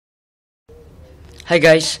Hi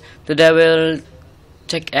guys, today we'll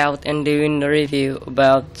check out and doing the review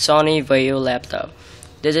about Sony VAIO laptop.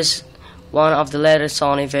 This is one of the latest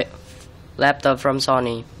laptop from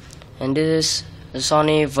Sony, and this is the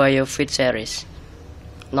Sony VAIO FIT series,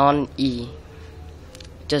 non-E.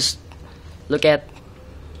 Just look at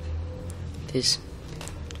this.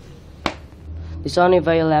 The Sony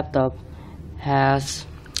VAIO laptop has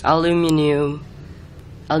aluminium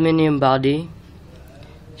body.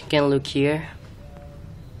 You can look here.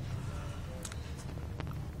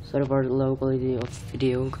 Sorry for the low quality of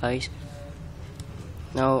video, guys.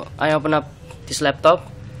 Now I open up this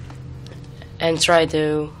laptop and try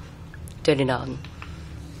to turn it on.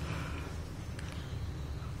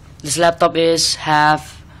 This laptop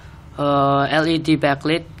have LED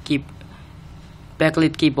backlit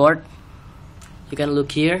keyboard. You can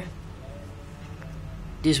look here.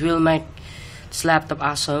 This will make this laptop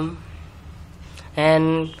awesome.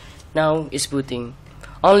 And now it's booting.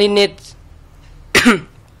 Only needs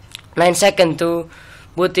 9 seconds to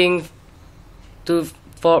booting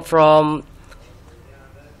from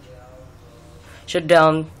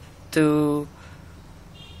shutdown to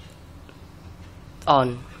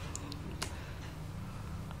on.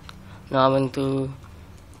 Now I'm going to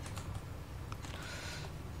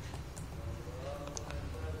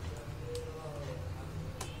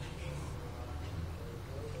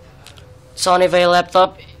Sony VAIO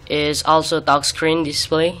laptop is also touchscreen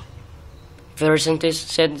display. Very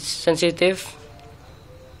sensitive.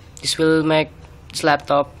 This will make this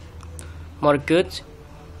laptop more good.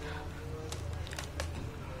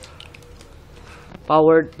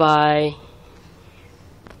 Powered by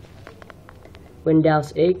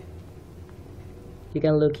Windows 8. You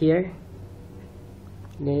can look here.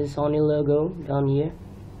 There's Sony logo down here.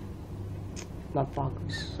 Not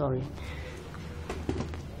focus, sorry.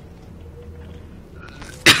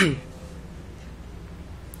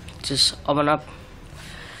 Just open up.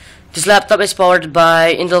 This laptop is powered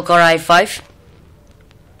by Intel Core i5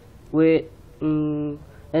 with and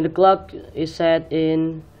the clock is set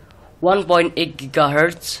in 1.8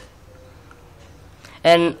 GHz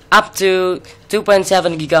and up to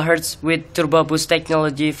 2.7 GHz with turbo boost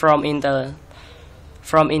technology from Intel.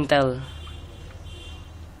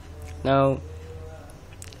 Now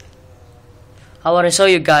I want to show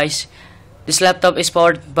you guys. This laptop is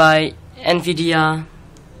powered by NVIDIA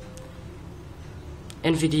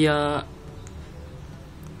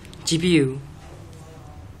GPU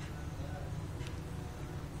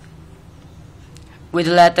with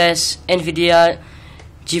the latest NVIDIA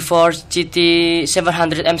Geforce GT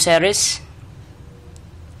 700M series.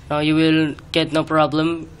 Now you will get no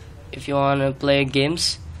problem if you wanna play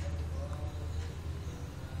games.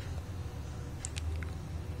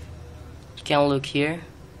 You can look here.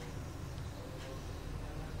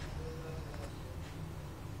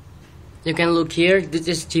 You can look here. This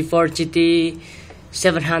is Geforce GT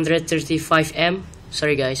 735M.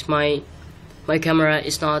 Sorry guys, my camera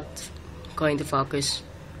is not going to focus.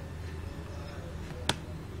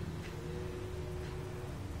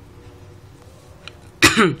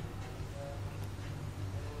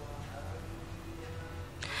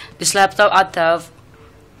 This laptop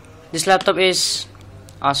is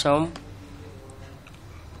awesome.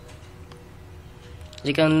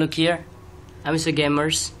 You can look here. I'm a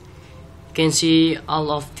gamers. You can see all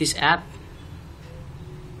of this app.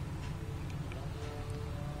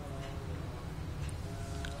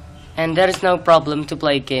 And there is no problem to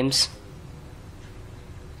play games.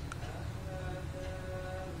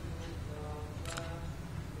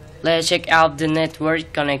 Let's check out the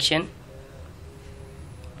network connection.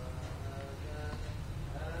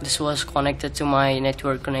 This was connected to my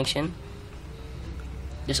network connection.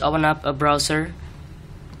 Just open up a browser.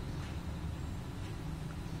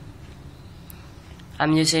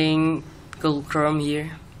 I'm using Google Chrome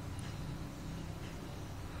here.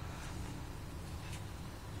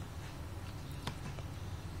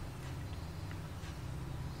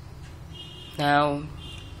 Now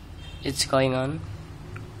it's going on.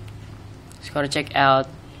 Just gotta check out.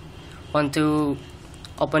 Want to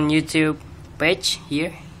open YouTube page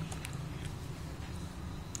here.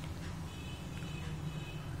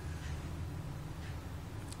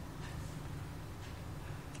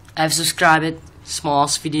 I've subscribed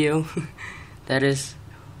smallest video that is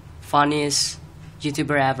funniest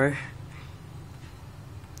YouTuber ever.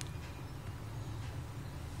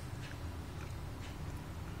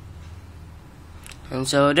 And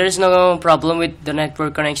so there is no problem with the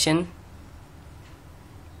network connection.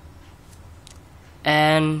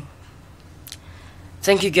 And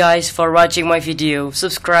thank you guys for watching my video.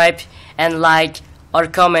 Subscribe and like or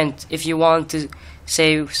comment if you want to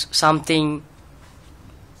say something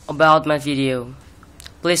about my video.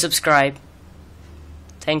 Please subscribe.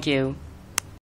 Thank you.